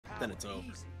then it's over.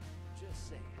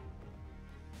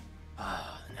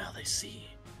 Ah, now they see.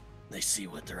 They see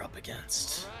what they're up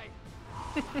against.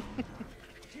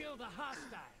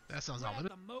 That sounds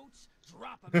ominous.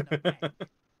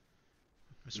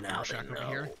 Mr. Now they Rorschach over know.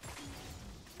 here.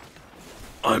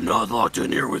 I'm not locked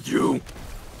in here with you.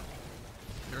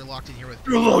 You're locked in here with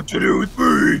You're locked in here with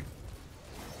me.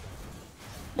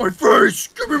 My face!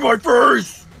 Give me my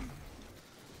face!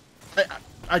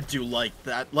 I do like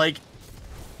that. Like,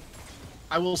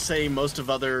 I will say most of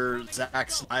other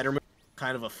Zack Snyder movies are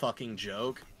kind of a fucking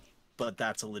joke, but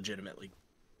that's a legitimately.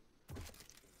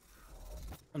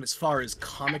 And as far as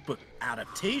comic book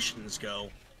adaptations go,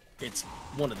 it's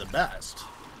one of the best.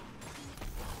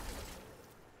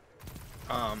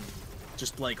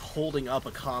 Just like holding up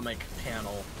a comic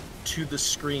panel to the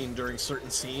screen during certain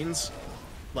scenes,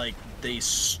 like they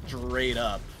straight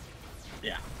up,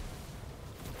 yeah.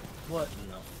 What in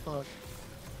the fuck?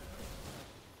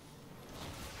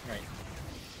 Right.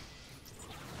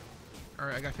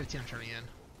 Alright, I got 15, I'm turning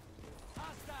in.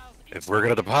 If we're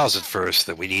gonna deposit first,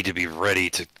 then we need to be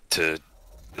ready to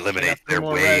eliminate three their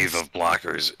more wave reds. of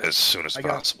blockers as soon as I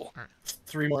got- possible.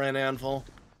 3 more in Anvil.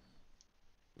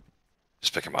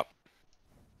 Just pick them up.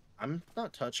 I'm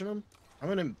not touching them. I'm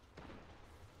gonna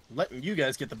letting you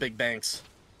guys get the big banks.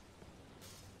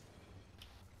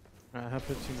 I have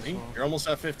 15 as See? well. You're almost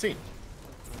at 15.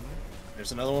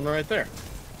 There's another one right there.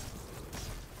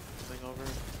 Thing over.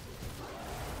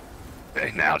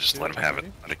 Okay, now just let them have it.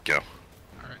 Let it go.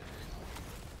 Alright.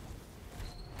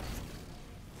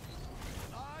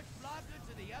 Large blocker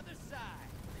to the other side.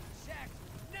 Shaq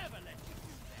never let you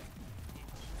do that.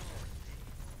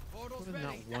 Portal's What is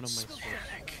not ready. one of my sources?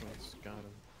 Got him.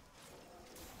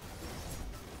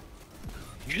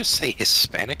 Did you just say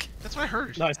Hispanic? That's what I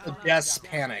heard. No, I said yes,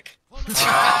 panic.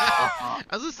 I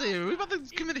was gonna say, are we about to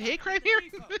commit a hate crime here?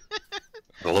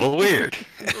 A little weird.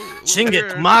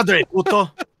 Chingue tu madre, puto.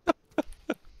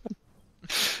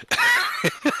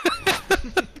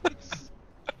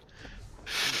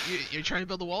 You're trying to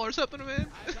build a wall or something, man?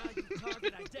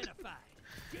 Target identified.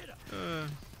 Get him.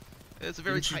 It's a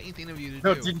very Didn't you- Titan thing of you to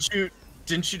No, do.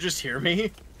 didn't you just hear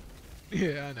me?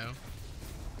 Yeah, I know.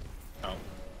 Oh.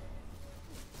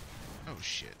 Oh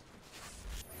shit.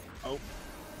 Oh.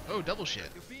 Oh, double shit.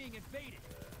 You're being invaded.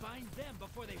 Find them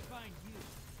before they find you.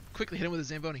 Quickly hit him with a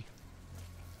Zamboni.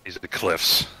 These are the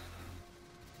cliffs.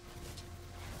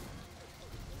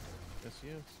 Yes, he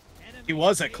is. Enemy He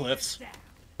was at invaders Cliffs. down.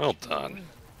 Well done.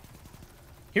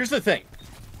 Here's the thing.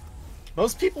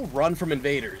 Most people run from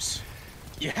invaders.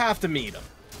 You have to meet them.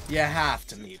 You have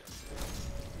to meet them.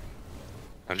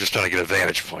 I'm just trying to get a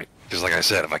vantage point. Because like I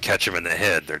said, if I catch them in the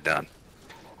head, they're done.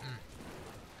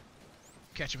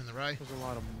 Catch him in the rye. There's a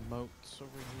lot of moats over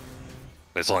here.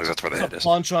 As long as that's where the head A is.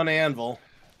 punch on Anvil.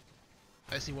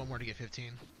 I just need one more to get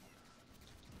 15.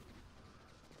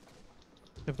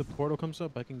 If the portal comes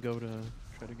up, I can go to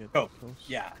try to get Oh, close.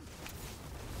 yeah.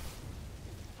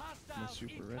 Hostiles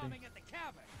super ready. incoming at the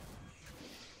cavern.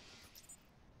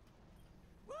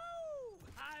 Woo!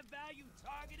 High value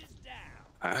target is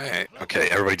down. Alright, okay,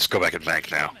 everybody just go back and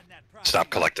bank now. Stop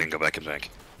collecting, go back and bank.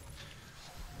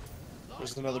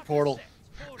 There's another portal.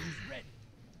 Portal's ready.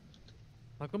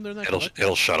 How come they're not It'll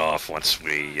collecting? shut off once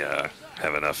we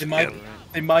have enough.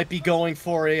 They might be going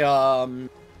for a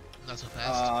Not so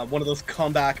fast. one of those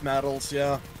comeback medals,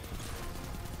 yeah.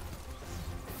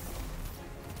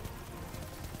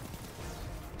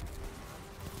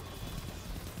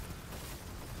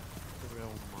 Real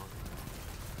monk.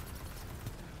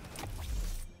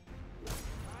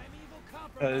 Primeval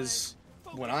compromise. Because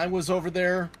when I was over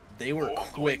there, they were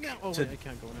quick Oh, to wait, I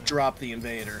can't go now. drop the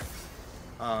invader.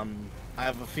 I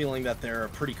have a feeling that they're a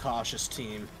pretty cautious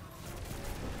team.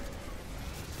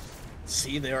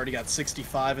 See, they already got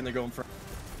 65 and they're going for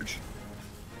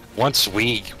Once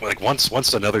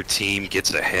another team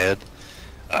gets ahead,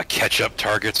 catch-up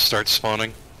targets start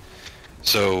spawning.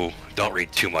 So don't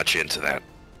read too much into that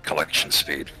collection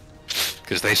speed,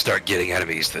 because they start getting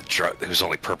enemies that whose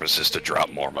only purpose is to drop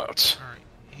more motes. Alright,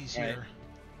 he's Alright. here.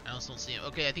 I also don't see him.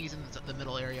 Okay, I think he's in the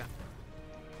middle area.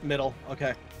 middle.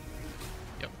 Okay.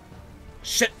 Yep.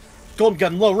 Shit! Golden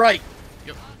gun, low right!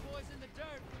 Yep. Boys in the dirt.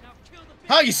 Now kill the big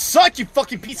How you suck, you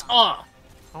fucking piece! Ah!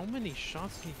 How many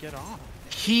shots can he get off?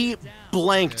 He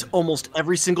blanked Yeah. almost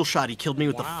every single shot. He killed me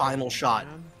with the Wow, final shot.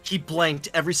 man. He blanked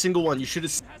every single one. You should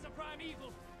have. has a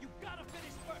primeval. You gotta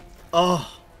finish first.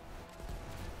 Oh.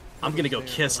 I'm gonna go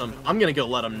kiss him. I'm gonna go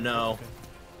let him know.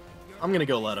 I'm gonna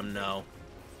go let him know.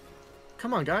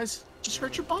 Come on, guys. Just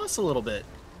hurt your boss a little bit.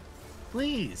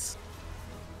 Please.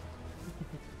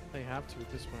 They have to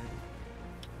at this point.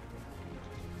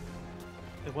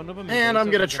 If one of them And I'm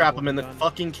invades gonna us, trap hold him in the gun.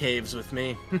 fucking caves with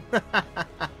me.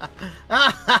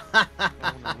 I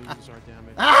don't wanna lose our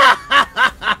damage.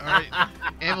 Alright.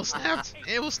 Anvil snapped.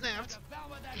 Anvil snapped.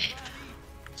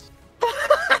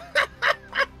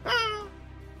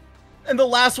 And the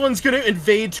last one's gonna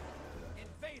invade.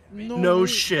 No, No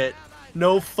shit.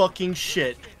 No fucking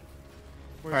shit.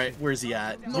 Where is Alright, he? where's he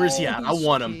at? Where's he at? I he's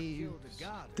want him. caves.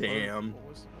 Damn. What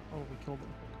was it? Oh, we killed him.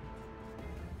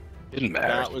 Didn't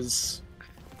matter.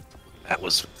 That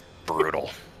was brutal.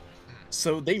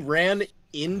 so they ran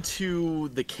into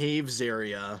the caves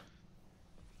area,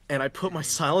 and I put my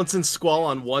silence and squall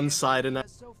on one side, and I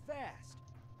So fast.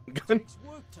 gun. Takes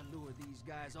work to lure these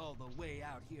guys all the way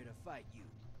out here to fight you.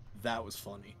 That was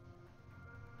funny.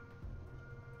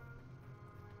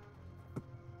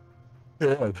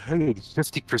 Yeah,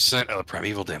 50% of the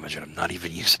primeval damage, and I'm not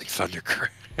even using Thunder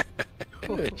Current.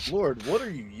 Good lord, what are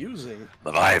you using?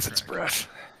 Leviathan's Breath.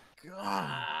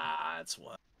 God, that's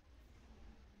what.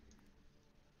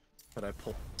 But I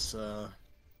pull this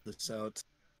out,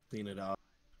 clean it out.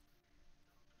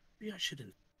 Maybe I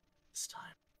shouldn't this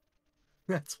time.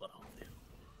 That's what I'll do.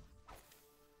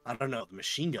 I don't know. The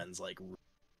machine gun's like.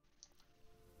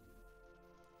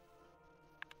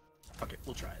 Okay,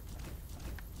 we'll try it.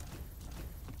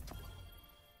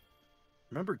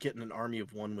 Remember getting an army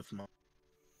of one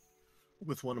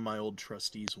with one of my old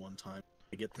trustees one time.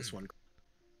 I get this one.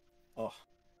 Oh.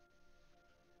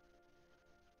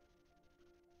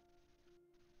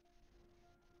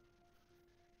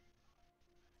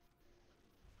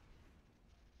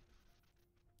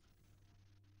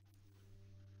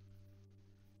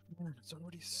 It's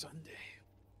already Sunday.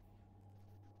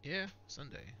 Yeah,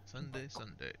 Sunday.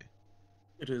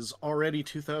 It is already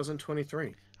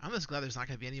 2023. I'm just glad there's not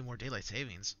gonna be any more daylight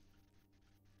savings.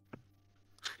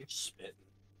 Spit.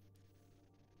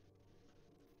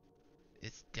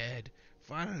 It's dead.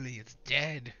 Finally, it's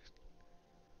dead.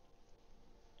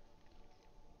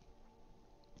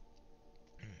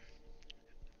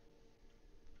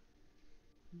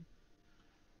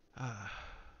 Ah.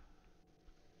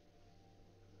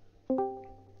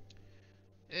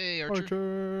 Hey,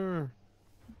 Archer.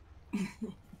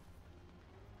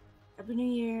 Happy New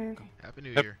Year. Happy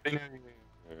New Year.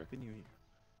 Happy New Year.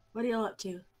 What are y'all up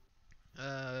to?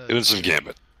 Doing some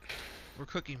Gambit. We're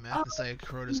cooking meth inside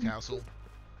Kuroda's castle.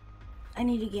 I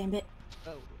need a gambit.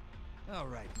 All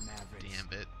right, Mavericks.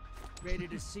 Damn it. Ready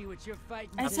to see what you're fighting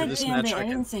I for? said this gambit. match, I I can-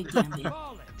 didn't say gambit.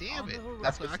 Call it. Damn On it. the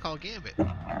That's horizon. what I call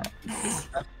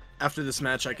Gambit. After this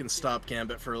match, I can stop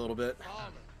Gambit for a little bit. Call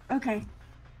it. Okay. Yeah,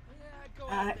 go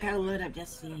I out gotta there load and up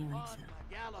Jesse put anyway, on so.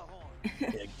 my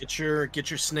Gallahorn. Yeah, get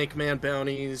your Snake Man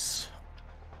bounties.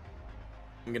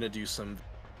 I'm gonna do some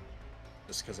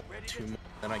just because I have two more,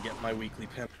 then I get my weekly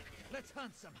pen. Let's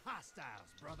hunt some hostiles,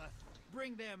 brother.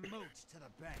 Bring their moats to the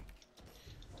bank.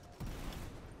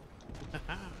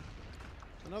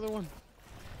 Another one.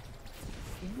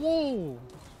 Whoa!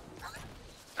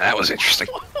 That was interesting.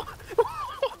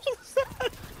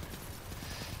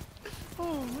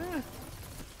 Oh man.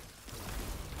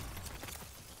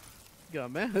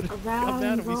 Got mad. Got Around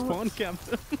mad and we vaults. spawn camped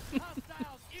him.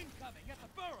 Hostiles incoming at the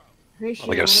burrow. Horatio,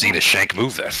 Like I've seen a shank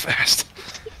move that fast.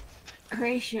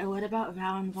 Horatio, what about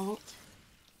Val and Vault?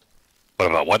 What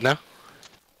about what now?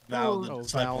 Val, Oh. the Oh,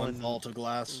 disciple Val and and- Vault of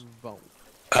Glass. Vault.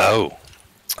 Oh,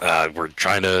 we're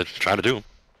trying to do them.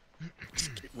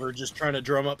 We're just trying to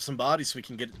drum up some bodies so we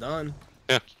can get it done.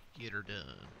 Get her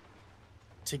done.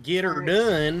 To get her Alright.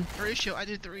 done, Horatio, I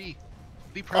did 3.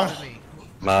 Be proud of Oh. me.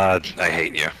 Mod, I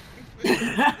hate you.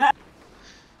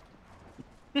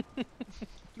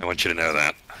 I want you to know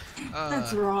that.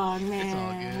 That's wrong, it's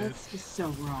all man. good. That's just so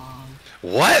wrong.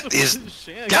 What is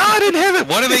Shank. God in heaven?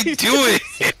 What are they doing?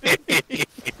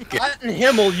 God in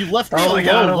Himmel, you left me Oh my alone.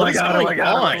 God, oh What my is God, oh going my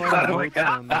God, oh on? my God. Vault's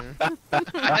down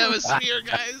there. I have a spear,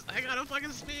 guys. I got a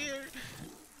fucking spear.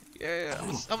 Yeah,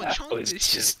 I'm a chunk of It's this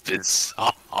shit. just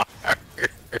bizarre.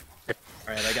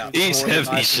 Alright, I got These 4 heavy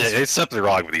Leviathans. shakes. There's something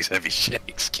wrong with these heavy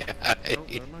shakes, never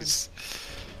mind. guys.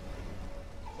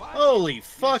 Holy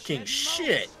fucking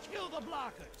shit! Kill the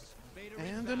blockers. Invader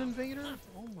And an invader?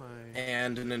 Oh my.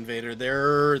 And an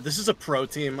invader. This is a pro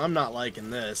team. I'm not liking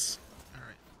this.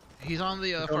 Alright. He's on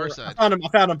the far I side. found him. I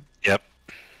found him. Yep,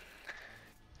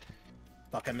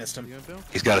 Fuck, I missed You him. got Bill?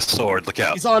 he's got a sword. Look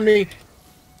out. He's on me.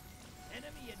 Enemy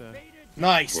invader.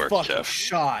 Nice Work, fucking Jeff.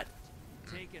 shot.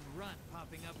 Take and run,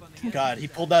 popping up on the God, enemy he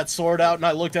side. pulled that sword out and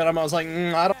I looked at him. I was like, I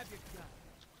don't. Grab your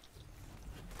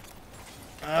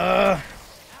gun.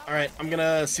 Alright, I'm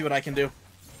gonna see what I can do.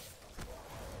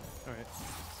 Alright.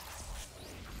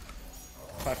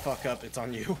 If I fuck up, it's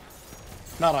on you.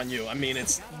 Not on you. I mean,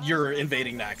 you're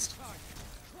invading next.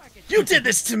 You did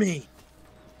this to me!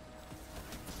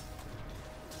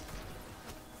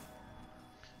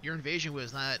 Your invasion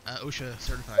was not OSHA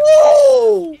certified.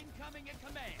 Oh! Incoming at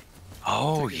command.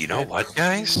 Oh, you know what,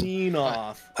 guys? Clean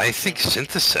off. I think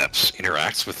Syntheseps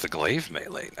interacts with the glaive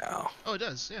melee now. Oh, it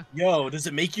does, yeah. Yo, does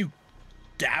it make you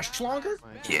dash longer?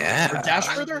 Yeah. Or dash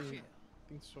further?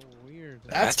 It's so weird.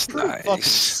 That's pretty nice. fucking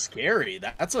scary.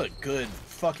 That's a good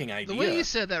fucking idea. The way you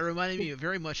said that reminded me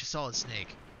very much of Solid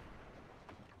Snake.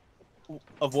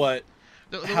 Of what?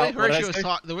 The How- way what did I Horatio was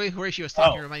say? the way Horatio was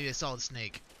talking Oh. reminded me of Solid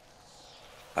Snake.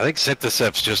 I think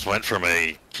Syntheseps just went from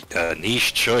a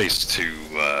niche choice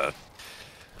to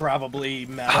Probably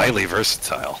meta. highly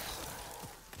versatile.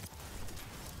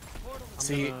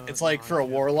 See, it's like for a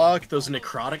warlock, those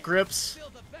necrotic grips. Fill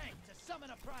the bank to summon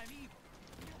a primeval.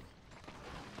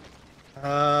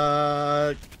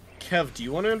 Kev, do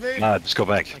you want to invade? Nah, just go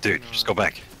back, dude. Just go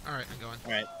back. Alright, I'm going.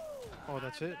 Alright, Oh,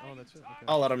 that's it? Oh, that's it? Okay.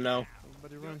 I'll let him know.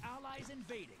 Everybody run. Allies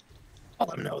invading. I'll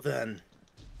let him know then.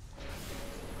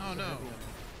 Oh no.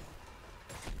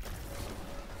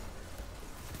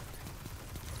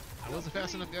 I wasn't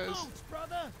fast enough, guys. Bounce,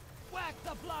 brother. Whack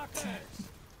the blockers.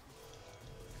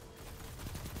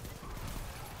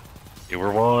 You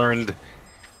were warned.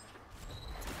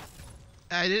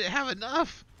 I didn't have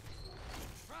enough.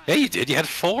 Yeah, you did. You had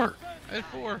 4. I had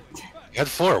 4. You had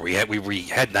 4. We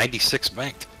had 96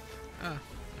 banked. Oh, okay.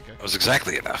 That was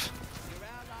exactly enough. Your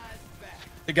allies back.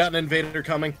 They got an invader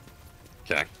coming.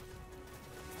 Okay.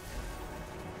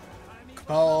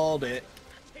 Called it.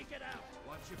 Take it out.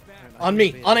 Watch your back. On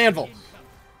me, on Anvil.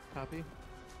 Copy.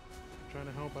 Trying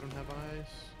to help. I don't have eyes.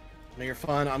 No, you're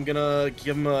fine. I'm gonna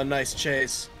give him a nice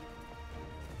chase.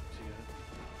 See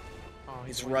that. Oh,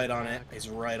 He's going right on it. back. He's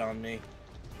right on me.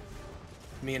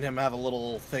 Me and him have a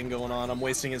little thing going on. I'm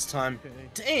wasting his time.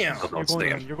 Okay. Damn! Oh, You're don't going to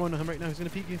stand. him. You're going to him right now. He's gonna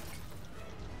peek you.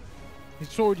 His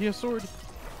sword. He has sword.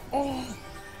 Oh!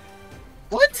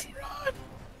 What?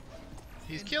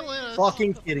 He's killing us.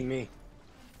 Fucking kidding me.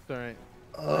 It's alright.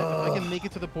 If I can make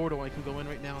it to the portal, I can go in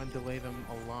right now and delay them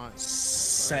a lot.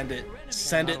 Send it.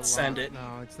 Send Not it. a Send lot. it.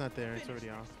 No, it's not there. It's already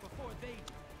off. Before they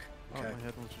Oh, Okay. my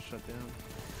headphones just shut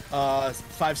down.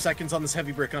 5 seconds on this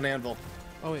heavy brick on Anvil.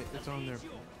 Oh wait, it's on there.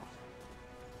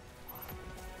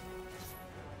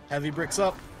 Heavy bricks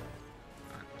up.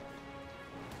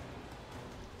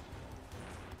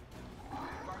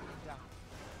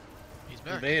 He's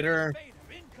back. Invader. invader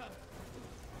incoming.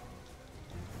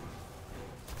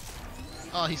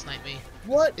 Oh, he sniped me.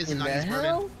 What Is in not the his burden.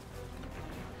 hell?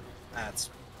 That's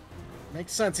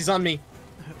makes sense. He's on me.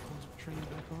 Headphones are turning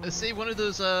back on. Let's save one of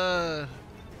those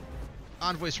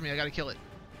envoys for me. I gotta kill it.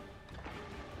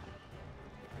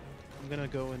 I'm gonna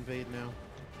go invade now.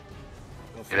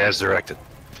 Go for It as directed.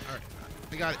 Alright.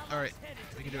 We got it. Alright.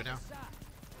 We can do it now.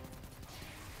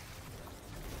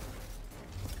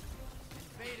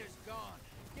 Invader's gone.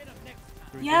 Get him next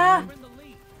time. Yeah. We're in the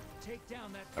lead. Take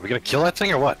down that. Are we gonna kill that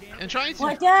thing or what? And trying to.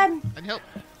 What, Dad? And help.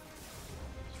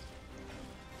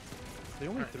 They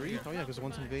only Alright, 3? here. Oh yeah, because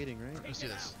one's invading, right? Let's do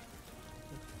this.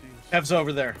 Jeez. Kev's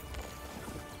over there.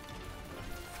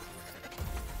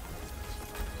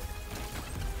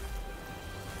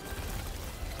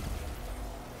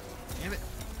 Damn it.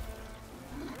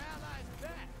 Your allies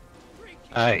back. Free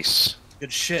kill. Nice.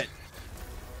 Good shit.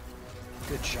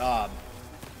 Good job.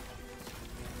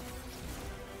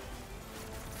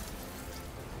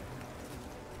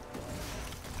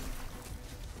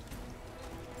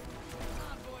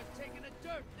 Envoy's taking a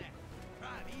dirt nap.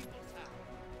 Primeval time.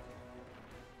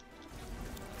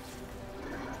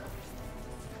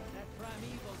 That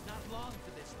primeval's not long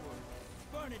for this world.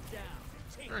 Burn it down.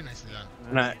 Take Very nicely done.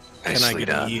 Can I Nicely get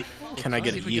a done. can I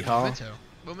get a Let's see if we yeehaw? Memento.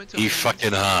 Memento. You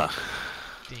fucking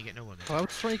Didn't get no one.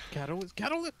 Cloud Strike Catalyst?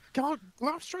 Cloud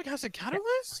Strike has a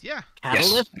catalyst? Yeah.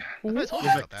 Yes. I told you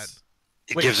about that.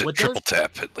 It Wait, gives it what triple does?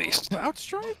 tap at least. Cloud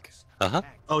Strike? Uh-huh.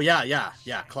 Oh yeah.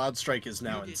 Cloud Strike is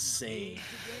now insane.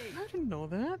 I didn't know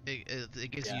that.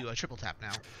 It gives Yeah. you a triple tap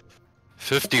now.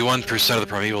 51% of the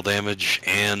primeval damage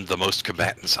and the most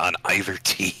combatants on either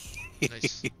team.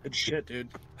 Nice. Good shit, dude.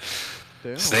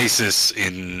 Damn. Stasis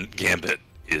in Gambit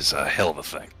is a hell of a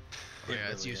thing. Oh, It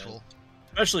yeah, it's really useful.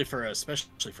 Especially for a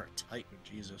Titan,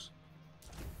 Jesus.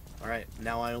 Alright,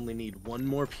 now I only need one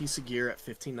more piece of gear at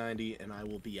 1590 and I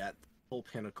will be at full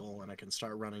pinnacle and I can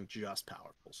start running just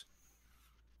powerfuls.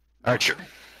 Archer,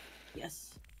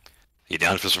 Yes. you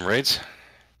down for some raids?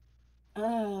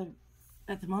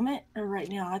 At the moment or right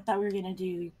now? I thought we were gonna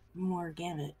do more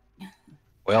Gambit.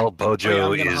 Well, Oh, yeah,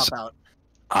 Bojo I'm gonna is hop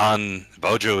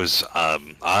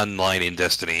out. online in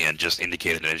Destiny and just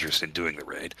indicated an interest in doing the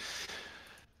raid.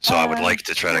 So I would like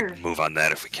to try sure. to move on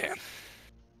that if we can.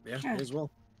 Yeah, Sure. may as well.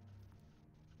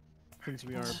 Since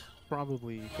we are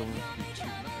probably going to do 2,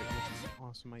 right, which is an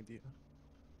awesome idea.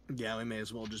 Yeah, we may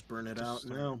as well just burn it Just out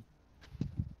start. now.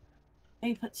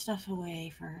 I put stuff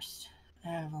away first. I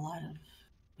have a lot of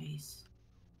space.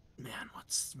 Man,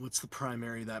 what's the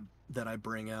primary that I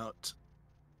bring out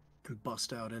and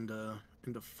bust out into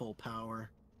full power?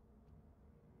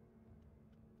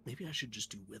 Maybe I should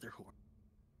just do Witherhorn.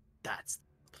 That's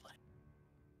the play.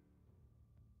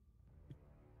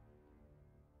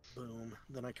 Boom.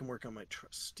 Then I can work on my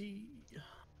trustee.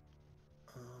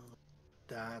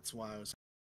 That's why I was.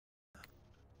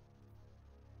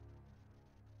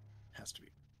 Has to be.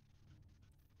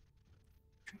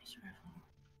 Trace rifle.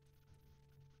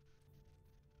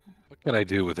 What can I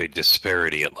do with a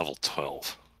disparity at level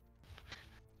 12?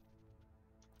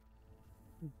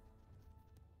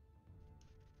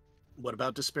 What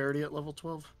about disparity at level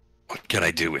 12? What can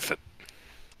I do with it?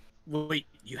 Wait,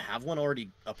 you have one already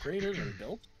upgraded and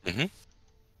built? Mm-hmm.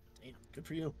 Damn, good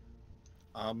for you.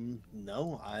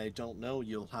 No, I don't know.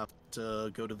 You'll have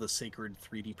to go to the sacred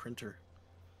 3D printer.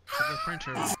 The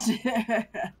printer.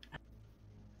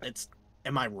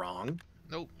 Am I wrong?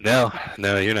 Nope. No,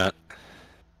 you're not.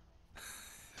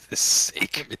 The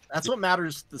sacred. That's what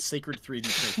matters, the sacred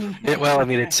 3D printer. Well, I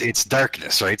mean, it's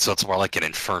darkness, right? So it's more like an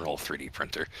infernal 3D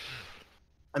printer.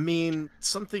 I mean,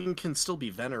 something can still be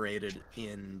venerated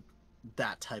in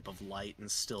that type of light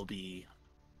and still be...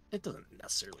 It doesn't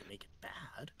necessarily make it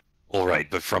bad. Well, right,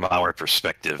 but from our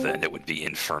perspective, then it would be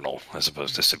infernal as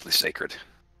opposed to simply sacred.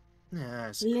 Yeah,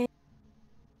 I see.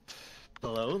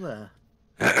 Hello there.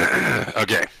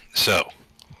 Okay, so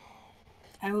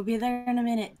I will be there in a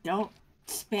minute. Don't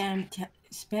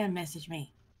spam message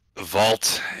me.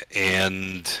 Vault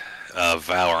and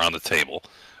Vow are on the table.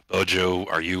 Bojo,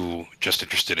 are you just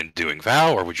interested in doing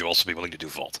Vow, or would you also be willing to do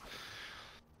Vault?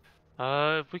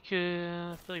 If we could,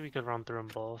 I feel like we could run through them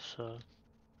both. So.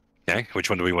 Okay, which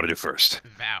one do we want to do first?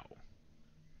 Vow.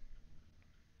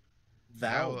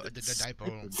 Vow. The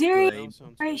dipole. Serious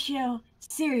ratio.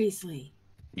 Seriously.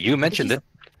 You mentioned it.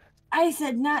 I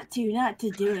said not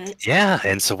to do it. Yeah,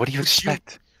 and so what do you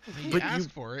expect? You But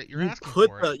asked for it. You're You asking put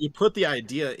for it. you put the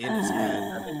idea in his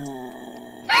head.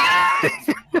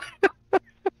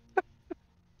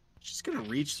 She's gonna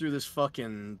reach through this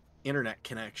fucking internet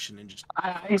connection and just...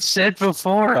 I said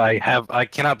before, I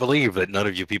cannot believe that none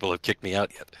of you people have kicked me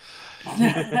out yet.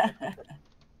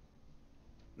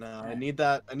 No, I need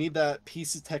that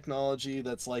piece of technology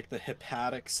that's like the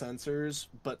hepatic sensors,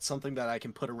 but something that I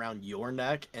can put around your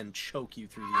neck and choke you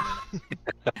through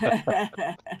the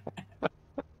internet.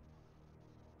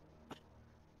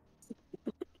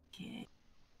 Okay.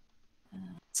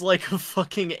 It's like a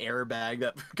fucking airbag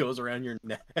that goes around your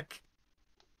neck.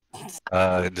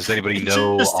 Does anybody It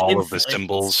know just all of the inflates.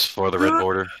 symbols for the red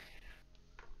border?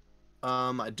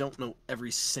 I don't know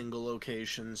every single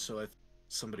location, so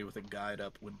somebody with a guide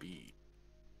up would be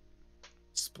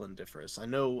splendiferous. I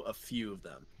know a few of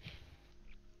them.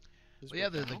 Well, yeah,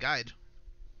 the guide.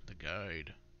 The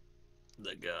guide.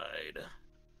 The guide.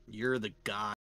 You're the guy.